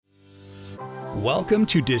Welcome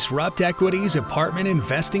to Disrupt Equity's Apartment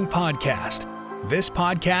Investing Podcast. This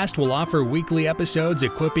podcast will offer weekly episodes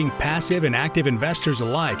equipping passive and active investors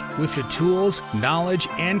alike with the tools, knowledge,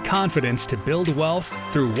 and confidence to build wealth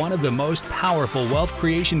through one of the most powerful wealth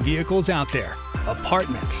creation vehicles out there,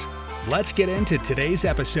 apartments. Let's get into today's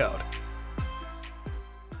episode.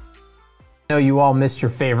 I know you all missed your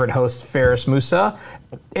favorite host, Faris Musa,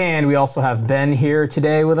 and we also have Ben here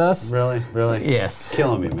today with us. Really? Yes.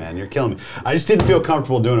 Killing me, man. You're killing me. I just didn't feel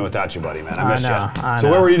comfortable doing it without you, buddy, man. I missed you.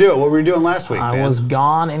 So what were you doing? What were you doing last week, I man? was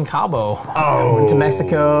gone in Cabo. I went to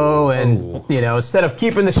Mexico, and instead of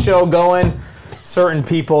keeping the show going, certain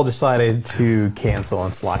people decided to cancel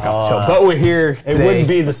and slack off the show. But we're here today. It wouldn't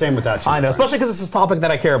be the same without you. I know, especially because this is a topic that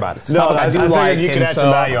I care about. It's a No, topic I do figured like. you could add some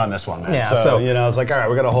value on this one, man. Yeah, so it's like, all right,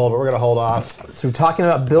 we're gonna hold off. So we're talking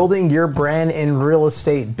about building your brand in real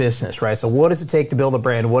estate business, right? So what does it take to build a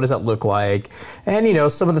brand? What does that look like?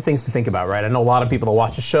 And some of the things to think about, right? I know a lot of people that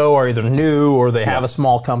watch the show are either new or they have a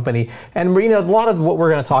small company, and a lot of what we're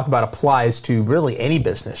going to talk about applies to really any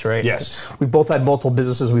business, right? Yes. We've both had multiple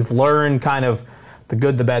businesses. We've learned kind of the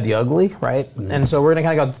good, the bad, the ugly, right? Mm-hmm. And so we're going to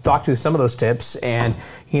kind of go talk to some of those tips. And,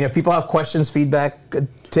 if people have questions, feedback,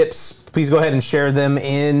 tips, please go ahead and share them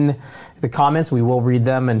in the comments. We will read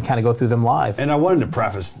them and kind of go through them live. And I wanted to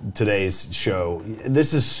preface today's show.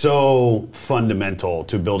 This is so fundamental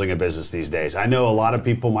to building a business these days. I know a lot of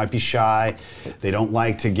people might be shy. They don't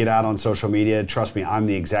like to get out on social media. Trust me, I'm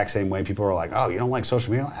the exact same way. People are like, oh, you don't like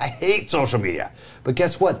social media? I hate social media. But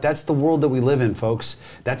guess what? That's the world that we live in, folks.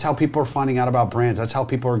 That's how people are finding out about brands. That's how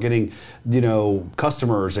people are getting,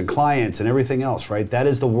 customers and clients and everything else, right? That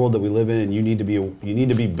is the world that we live in, and you need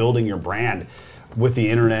to be building your brand with the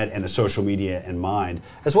internet and the social media in mind,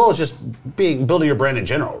 as well as just building your brand in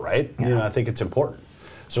general, right? Yeah. I think it's important.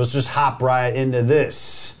 So let's just hop right into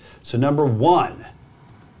this. So number one,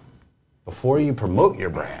 before you promote your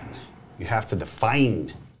brand, you have to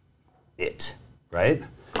define it, right?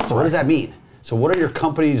 So what does that mean? So what are your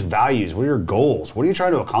company's values? What are your goals? What are you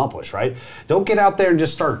trying to accomplish, right? Don't get out there and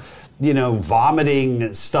just start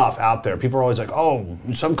vomiting stuff out there. People are always like, oh,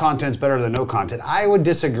 some content's better than no content. I would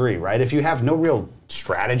disagree, right? If you have no real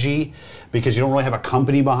strategy because you don't really have a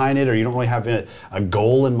company behind it, or you don't really have a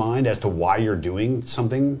goal in mind as to why you're doing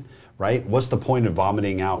something, right? What's the point of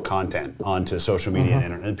vomiting out content onto social media and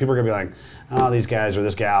internet? And people are gonna be like, oh, these guys or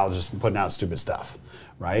this gal is just putting out stupid stuff,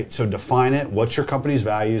 right? So define it. What's your company's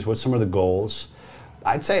values? What's some of the goals?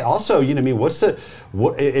 I'd say also,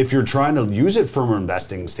 what if you're trying to use it from an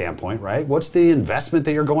investing standpoint, right? What's the investment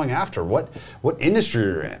that you're going after? What industry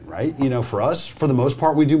you're in, right? For us, for the most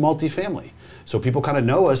part, we do multifamily. So people kind of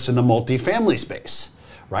know us in the multifamily space,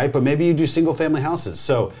 right? But maybe you do single family houses.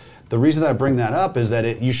 So the reason that I bring that up is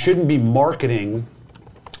that you shouldn't be marketing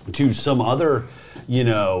to some other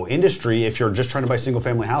industry if you're just trying to buy single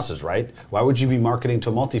family houses, right? Why would you be marketing to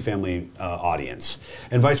a multifamily audience?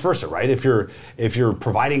 And vice versa, right? If you're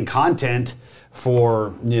providing content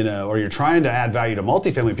for, or you're trying to add value to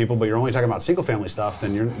multifamily people, but you're only talking about single family stuff,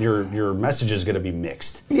 then your message is going to be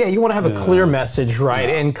mixed. Yeah, you want to have a clear message, right?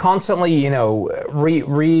 Yeah. And constantly,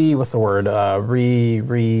 what's the word? Rejigger?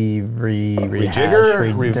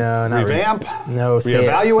 Revamp?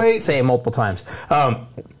 Reevaluate? Say it multiple times.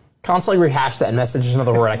 Constantly rehash that message is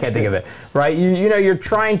another word. I can't think of it. Right? You're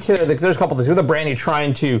trying to. There's a couple things with a brand. You're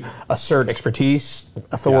trying to assert expertise,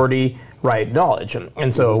 authority, right? Knowledge,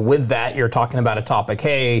 and so with that, you're talking about a topic.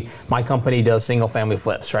 Hey, my company does single family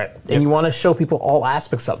flips, right? And you want to show people all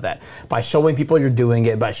aspects of that by showing people you're doing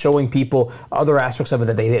it, by showing people other aspects of it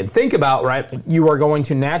that they didn't think about. Right? You are going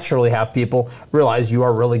to naturally have people realize you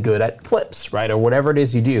are really good at flips, right, or whatever it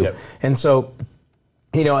is you do, and so.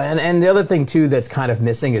 And the other thing too that's kind of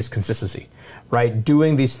missing is consistency, right?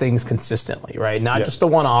 Doing these things consistently, right? Not just a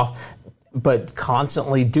one-off, but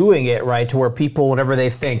constantly doing it, right? To where people, whenever they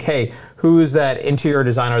think, hey, who is that interior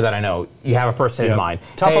designer that I know? You have a person in mind.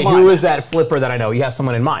 Top hey, of mind. Who is that flipper that I know? You have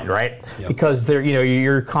someone in mind, right? Because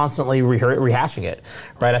you're constantly rehashing it,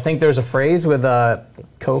 right? I think there's a phrase with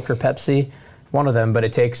Coke or Pepsi, one of them, but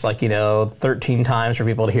it takes 13 times for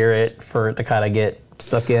people to hear it for it to kind of get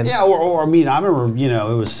stuck in. Yeah, or I remember,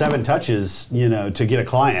 it was 7 touches, to get a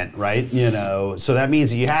client, right? So that means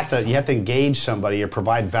that you have to engage somebody or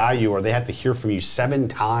provide value, or they have to hear from you 7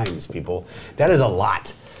 times, people. That is a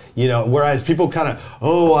lot. Whereas people kind of,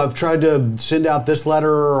 I've tried to send out this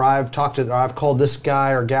letter, or I've called this guy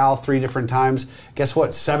or gal 3 different times. Guess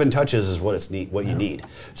what? 7 touches is what you need.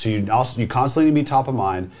 So you constantly need to be top of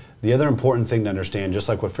mind. The other important thing to understand, just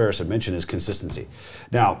like what Faris had mentioned, is consistency.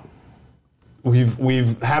 Now, We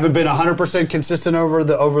haven't been 100% consistent over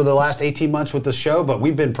the last 18 months with the show, but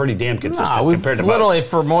we've been pretty damn consistent compared to literally most.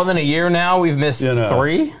 for more than a year now. We've missed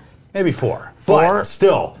 3, maybe 4. Four? But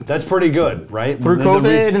still, that's pretty good, right? Through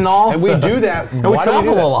COVID and all. And we do that. And we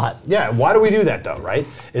travel a lot. Yeah, why do we do that though, right?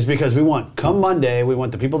 It's because we want, come Monday, we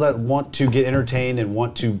want the people that want to get entertained and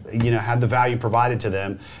want to, have the value provided to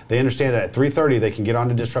them. They understand that at 3:30 they can get on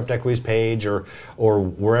to Disrupt Equity's page or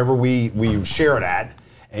wherever we share it at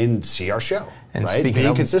and see our show. And right?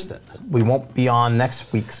 Being consistent. We won't be on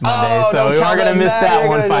next week's Monday, so don't we tell are going to them miss that You're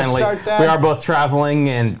one gonna finally. start that? We are both traveling,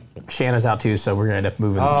 and Shanna's out too, so we're going to end up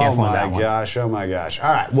canceling that one. Oh my gosh.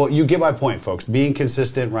 All right. Well, you get my point, folks. Being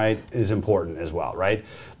consistent, right, is important as well, right?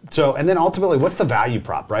 So, and then ultimately, what's the value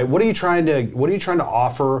prop, right? What are you trying to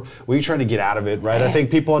offer? What are you trying to get out of it, right? I think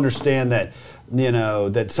people understand that,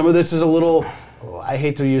 that some of this is a little, I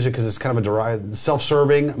hate to use it because it's kind of a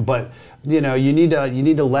self-serving, but you need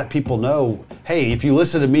to let people know, hey, if you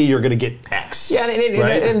listen to me, you're going to get X. Yeah,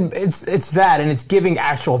 and it's that, and it's giving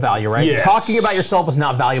actual value, right? Yes. Talking about yourself is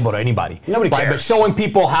not valuable to anybody. Nobody cares. But showing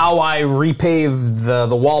people how I repave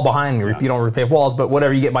the wall behind me. You don't repave walls, but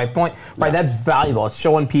whatever, you get my point. Right, that's valuable. It's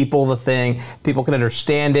showing people the thing. People can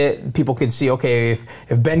understand it. People can see, okay,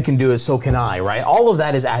 if Ben can do it, so can I, right? All of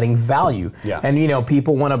that is adding value. Yeah. And,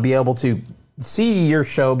 people want to be able to see your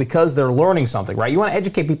show because they're learning something, right? You want to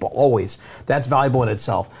educate people always. That's valuable in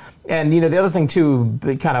itself. And, the other thing too,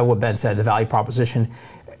 kind of what Ben said, the value proposition,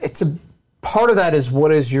 it's a part of that is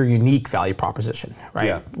what is your unique value proposition, right?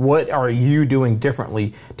 Yeah. What are you doing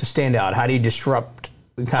differently to stand out? How do you disrupt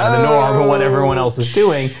kind of the norm of what everyone else is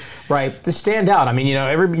doing, right? To stand out. I mean,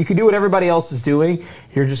 you can do what everybody else is doing.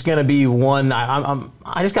 You're just going to be one.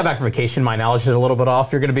 I just got back from vacation. My knowledge is a little bit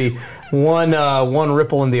off. You're going to be one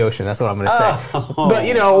ripple in the ocean. That's what I'm going to say.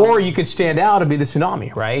 But or you could stand out and be the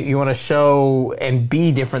tsunami, right? You want to show and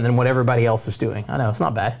be different than what everybody else is doing. I know it's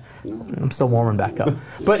not bad. I'm still warming back up.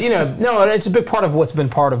 But no, it's a big part of what's been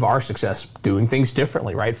part of our success, doing things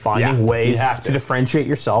differently, right? Finding ways to differentiate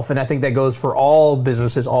yourself, and I think that goes for all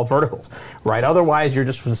businesses, all verticals, right? Otherwise, you're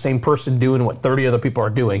just the same person doing what 30 other people are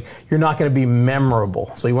doing. You're not going to be memorable.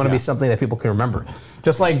 So you want to be something that people can remember.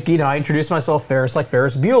 Just like, I introduced myself Ferris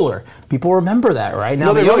Bueller. People remember that, right?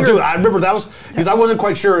 Now, they really do. I remember that was, because I wasn't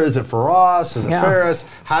quite sure, is it for us? Is it Ferris?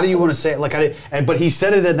 How do you want to say it? But he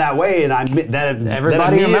said it in that way, and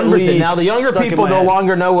everybody remembers it. Now, the younger people no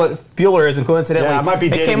longer know what Bueller is, and coincidentally, I might be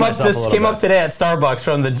dating myself a little bit. Came up today at Starbucks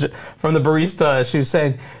from the barista.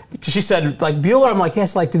 She said, like, Bueller, I'm like,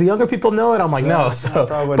 yes, like, do the younger people know it? I'm like, no. So,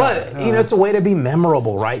 but, it's a way to be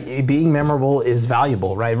memorable, right? Being memorable is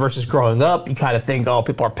valuable, right? Versus growing up, you kind of think, oh,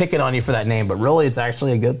 people are picking on you for that name, but really it's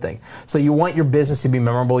actually a good thing. So you want your business to be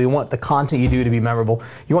memorable. You want the content you do to be memorable.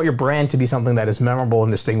 You want your brand to be something that is memorable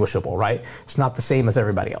and distinguishable, right? It's not the same as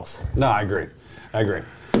everybody else. No, I agree.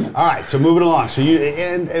 All right, so moving along. So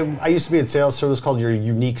and I used to be in sales, so it was called your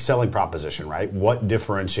unique selling proposition, right? What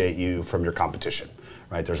differentiate you from your competition,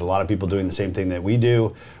 right? There's a lot of people doing the same thing that we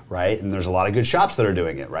do, right? And there's a lot of good shops that are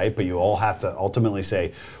doing it, right? But you all have to ultimately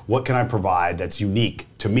say, what can I provide that's unique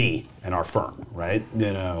to me and our firm, right?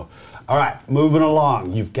 All right, moving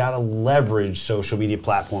along. You've got to leverage social media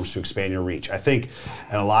platforms to expand your reach. I think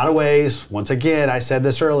in a lot of ways, once again, I said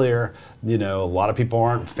this earlier, a lot of people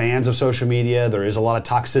aren't fans of social media. There is a lot of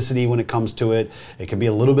toxicity when it comes to it. It can be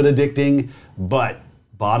a little bit addicting, but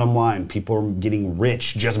bottom line, people are getting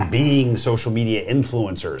rich just being social media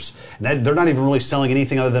influencers. And they're not even really selling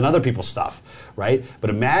anything other than other people's stuff, right?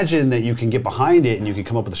 But imagine that you can get behind it and you can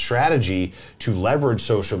come up with a strategy to leverage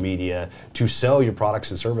social media to sell your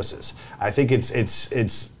products and services. I think it's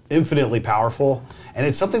infinitely powerful, and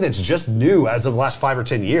it's something that's just new as of the last 5 or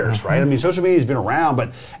 10 years, right? I mean, social media has been around,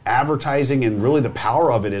 but advertising and really the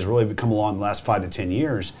power of it has really come along the last 5 to 10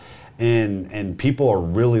 years. And people are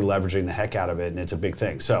really leveraging the heck out of it, and it's a big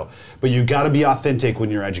thing. So, but you got to be authentic when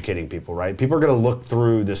you're educating people, right? People are going to look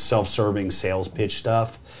through this self-serving sales pitch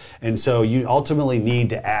stuff, and so you ultimately need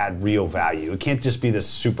to add real value. It can't just be this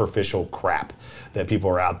superficial crap that people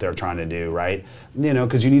are out there trying to do, right?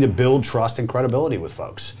 Because you need to build trust and credibility with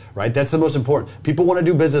folks, right? That's the most important. People want to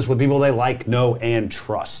do business with people they like, know, and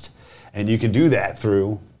trust, and you can do that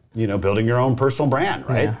through building your own personal brand,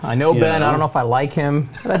 right? Yeah. I know Ben. I don't know if I like him.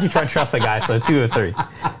 I thought you try to trust the guy, so 2 or 3.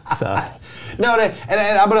 So no,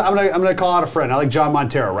 and I'm gonna call out a friend. I like John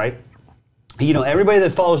Montero, right? Everybody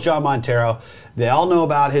that follows John Montero, they all know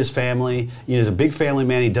about his family. He's a big family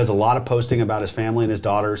man. He does a lot of posting about his family and his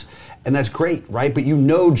daughters, and that's great, right? But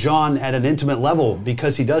John at an intimate level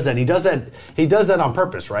because he does that. He does that on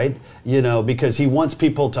purpose, right? Because he wants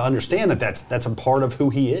people to understand that that's a part of who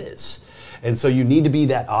he is. And so you need to be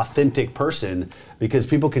that authentic person because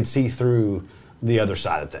people can see through the other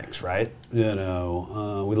side of things, right? We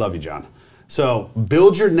love you, John. So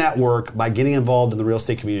build your network by getting involved in the real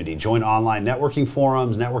estate community. Join online networking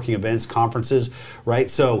forums, networking events, conferences, right?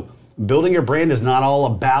 So building your brand is not all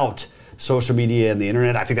about social media and the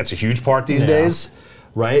internet. I think that's a huge part these days,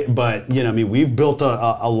 right? But, we've built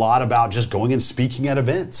a lot about just going and speaking at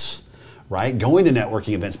events, right? Going to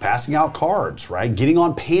networking events, passing out cards, right? Getting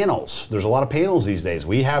on panels. There's a lot of panels these days.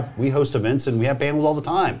 We host events and we have panels all the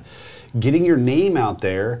time. Getting your name out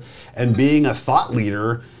there and being a thought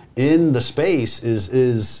leader in the space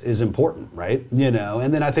is important, right?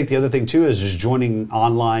 And then I think the other thing too is just joining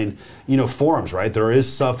online, forums, right? There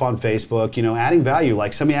is stuff on Facebook, adding value.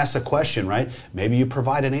 Like somebody asks a question, right? Maybe you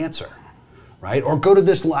provide an answer, right? Or go to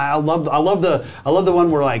this. I love the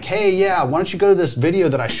one where like, hey, yeah, why don't you go to this video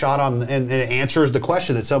that I shot on, and it answers the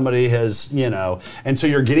question that somebody has, and so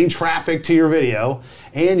you're getting traffic to your video,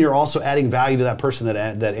 and you're also adding value to that person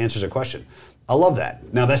that answers a question. I love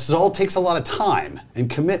that. Now, this all takes a lot of time and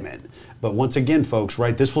commitment. But once again, folks,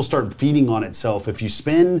 right, this will start feeding on itself. If you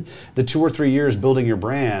spend the 2 or 3 years building your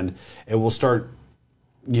brand, it will start,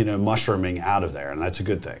 mushrooming out of there. And that's a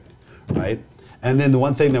good thing, right? And then the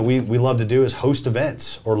one thing that we love to do is host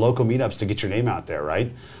events or local meetups to get your name out there, right?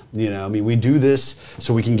 We do this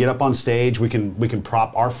so we can get up on stage. We can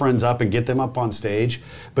prop our friends up and get them up on stage.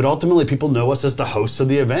 But ultimately, people know us as the hosts of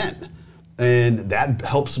the event. And that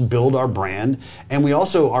helps build our brand. And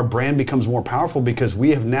our brand becomes more powerful because we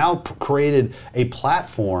have now created a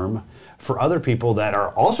platform for other people that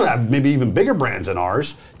also have maybe even bigger brands than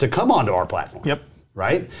ours to come onto our platform. Yep.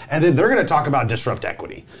 Right? And then they're going to talk about disrupt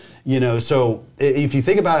equity. So if you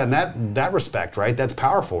think about it in that respect, right, that's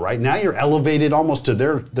powerful, right? Now you're elevated almost to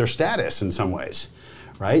their status in some ways,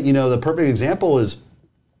 right? The perfect example is,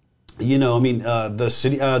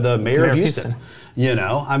 the mayor of Houston.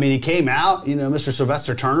 He came out, Mr.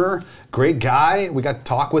 Sylvester Turner, great guy. We got to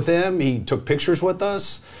talk with him. He took pictures with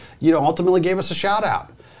us, ultimately gave us a shout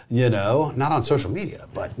out, not on social media,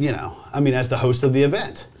 but, as the host of the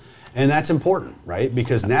event. And that's important, right?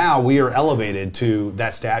 Because now we are elevated to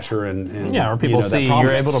that stature and or people see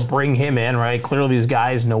you're able to bring him in, right? Clearly these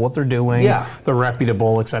guys know what they're doing. Yeah. They're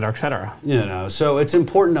reputable, et cetera, et cetera. So it's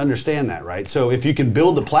important to understand that, right? So if you can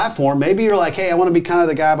build the platform, maybe you're like, hey, I want to be kind of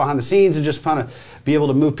the guy behind the scenes and just kind of be able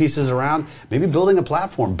to move pieces around. Maybe building a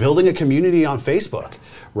platform, building a community on Facebook,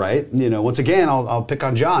 right? Once again, I'll pick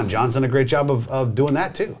on John. John's done a great job of doing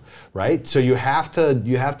that too, right? So you have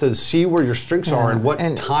to see where your strengths are and what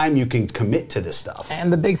time you can commit to this stuff.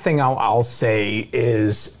 And the big thing I'll say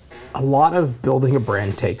is a lot of building a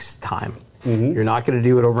brand takes time. Mm-hmm. You're not going to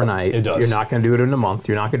do it overnight. It does. You're not going to do it in a month.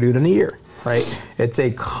 You're not going to do it in a year, right? It's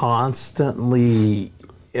a constantly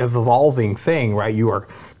evolving thing, right? You are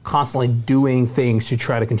constantly doing things to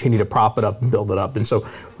try to continue to prop it up and build it up. And so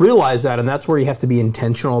realize that, and that's where you have to be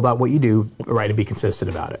intentional about what you do, right, and be consistent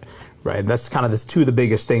about it, right? That's kind of two of the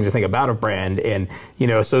biggest things I think about a brand, and,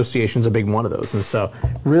 association's a big one of those. And so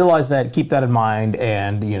realize that, keep that in mind,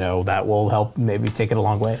 and, that will help maybe take it a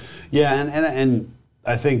long way. Yeah, and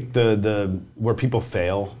I think the where people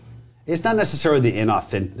fail, it's not necessarily the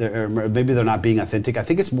inauthentic, or maybe they're not being authentic. I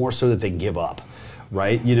think it's more so that they give up.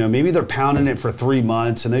 Right? Maybe they're pounding it for 3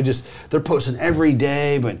 months and they're posting every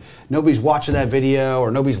day, but nobody's watching that video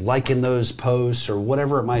or nobody's liking those posts or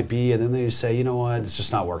whatever it might be. And then they just say, you know what, it's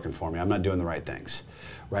just not working for me. I'm not doing the right things.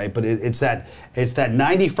 Right? But it's that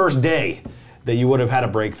 91st day that you would have had a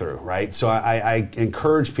breakthrough, right? So I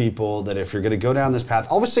encourage people that if you're going to go down this path,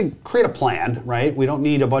 obviously create a plan, right? We don't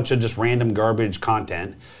need a bunch of just random garbage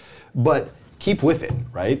content, but keep with it,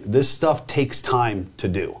 right? This stuff takes time to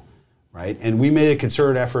do. Right, and we made a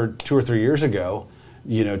concerted effort 2 or 3 years ago,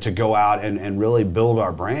 to go out and really build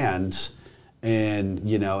our brands, and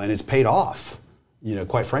and it's paid off,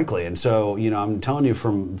 quite frankly. And so, I'm telling you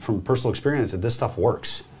from personal experience that this stuff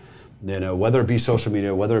works. Whether it be social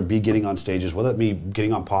media, whether it be getting on stages, whether it be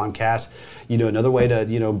getting on podcasts, another way to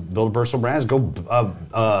build a personal brand is go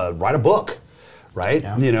write a book. Right,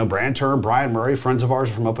 yeah. Brand Term, Brian Murray, friends of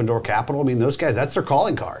ours from Open Door Capital. Those guys, that's their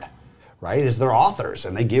calling card. Right, is they're authors,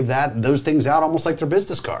 and they give those things out almost like their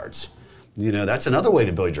business cards. That's another way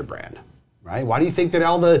to build your brand, right? Why do you think that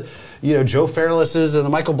all the, Joe Fairlesses and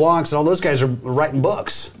the Michael Blancs and all those guys are writing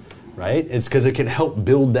books, right? It's because it can help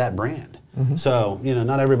build that brand. Mm-hmm. So,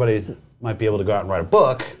 not everybody might be able to go out and write a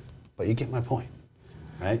book, but you get my point,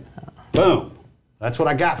 right? Boom. That's what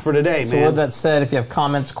I got for today, man. So with that said, if you have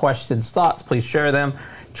comments, questions, thoughts, please share them.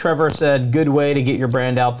 Trevor said, good way to get your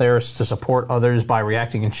brand out there is to support others by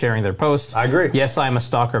reacting and sharing their posts. I agree. Yes, I'm a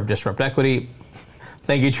stalker of Disrupt Equity.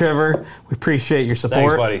 Thank you, Trevor. We appreciate your support.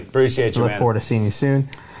 Thanks, buddy. Appreciate you, Look man. forward to seeing you soon.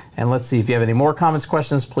 And let's see if you have any more comments,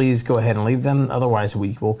 questions, please go ahead and leave them. Otherwise,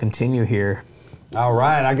 we will continue here. All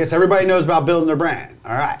right. I guess everybody knows about building their brand.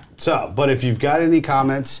 All right. So, but if you've got any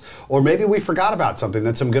comments, or maybe we forgot about something,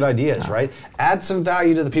 that's some good ideas, right? Add some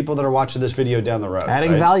value to the people that are watching this video down the road.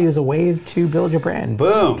 Adding right? value is a way to build your brand.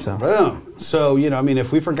 Boom. Boom. So,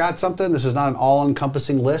 if we forgot something, this is not an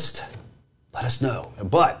all-encompassing list. Let us know.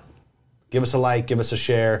 But give us a like, give us a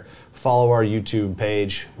share, follow our YouTube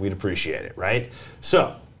page. We'd appreciate it, right?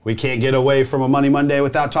 So, we can't get away from a Money Monday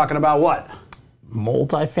without talking about what?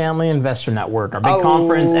 Multifamily Investor Network, our big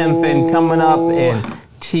conference, MFIN, coming up in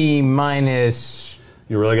T-minus...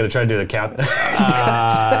 You're really going to try to do the count?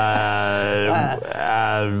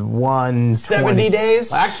 70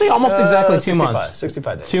 days? Actually, almost exactly 2 months.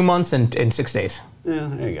 65 days. 2 months and 6 days. Yeah,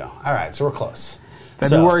 there you go. All right, so we're close.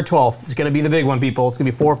 February 12th. It's going to be the big one, people. It's going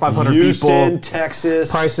to be 400 or 500 Houston, people.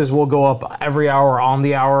 Texas. Prices will go up every hour on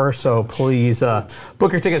the hour, so please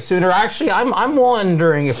book your tickets sooner. Actually, I'm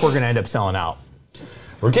wondering if we're going to end up selling out.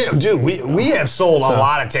 We're getting, dude, we have sold a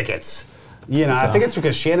lot of tickets. I think it's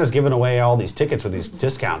because Shanna's giving away all these tickets with these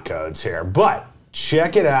discount codes here. But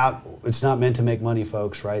check it out. It's not meant to make money,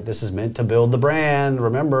 folks, right? This is meant to build the brand.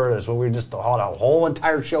 Remember, that's what we just had a whole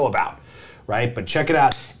entire show about, right? But check it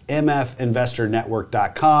out,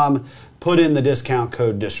 mfinvestornetwork.com. Put in the discount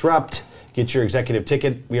code DISRUPT. Get your executive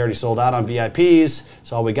ticket. We already sold out on VIPs,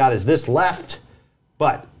 so all we got is this left.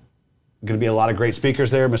 But going to be a lot of great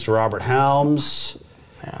speakers there. Mr. Robert Helms.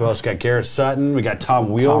 Yeah. Who else got? Garrett Sutton. We got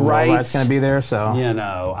Tom Wheelwright. Tom Wheelwright's going to be there, so and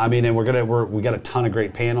we got a ton of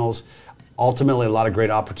great panels. Ultimately, a lot of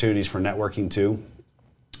great opportunities for networking too.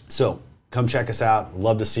 So come check us out.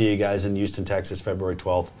 Love to see you guys in Houston, Texas, February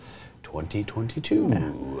 12th, 2022.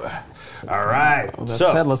 Yeah. All right. Well, that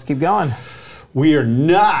said, let's keep going. We are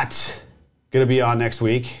not going to be on next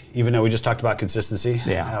week, even though we just talked about consistency.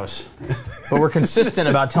 Yeah. But we're consistent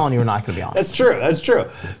about telling you we're not going to be on. That's true. That's true.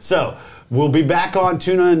 So we'll be back on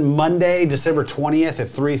Tune In Monday, December 20th at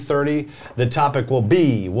 3:30. The topic will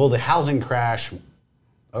be, will the housing crash,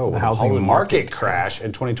 the housing market crash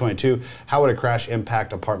in 2022, how would a crash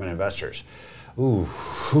impact apartment investors? Ooh,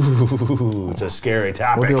 it's a scary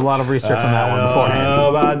topic. We'll do a lot of research on that one beforehand. How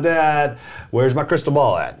about that? Where's my crystal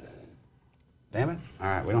ball at? Damn it. All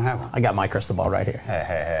right, we don't have one. I got my crystal ball right here.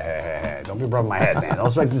 Hey. Don't be rubbing my head, man.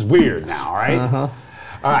 Don't make this weird now, all right?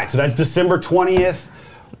 All right, so that's December 20th.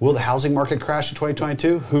 Will the housing market crash in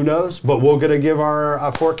 2022? Who knows? But we're going to give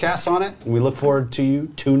our forecasts on it, and we look forward to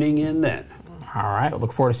you tuning in then. All right. I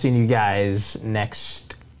look forward to seeing you guys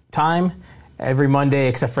next time. Every Monday,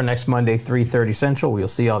 except for next Monday, 3:30 Central. We'll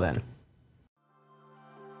see y'all then.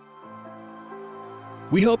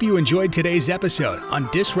 We hope you enjoyed today's episode on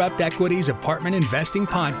Disrupt Equity's Apartment Investing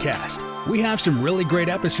Podcast. We have some really great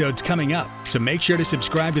episodes coming up, so make sure to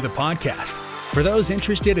subscribe to the podcast. For those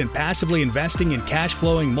interested in passively investing in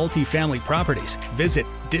cash-flowing multifamily properties, visit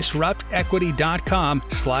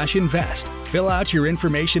disruptequity.com/invest. Fill out your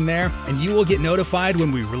information there, and you will get notified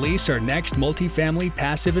when we release our next multifamily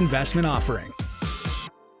passive investment offering.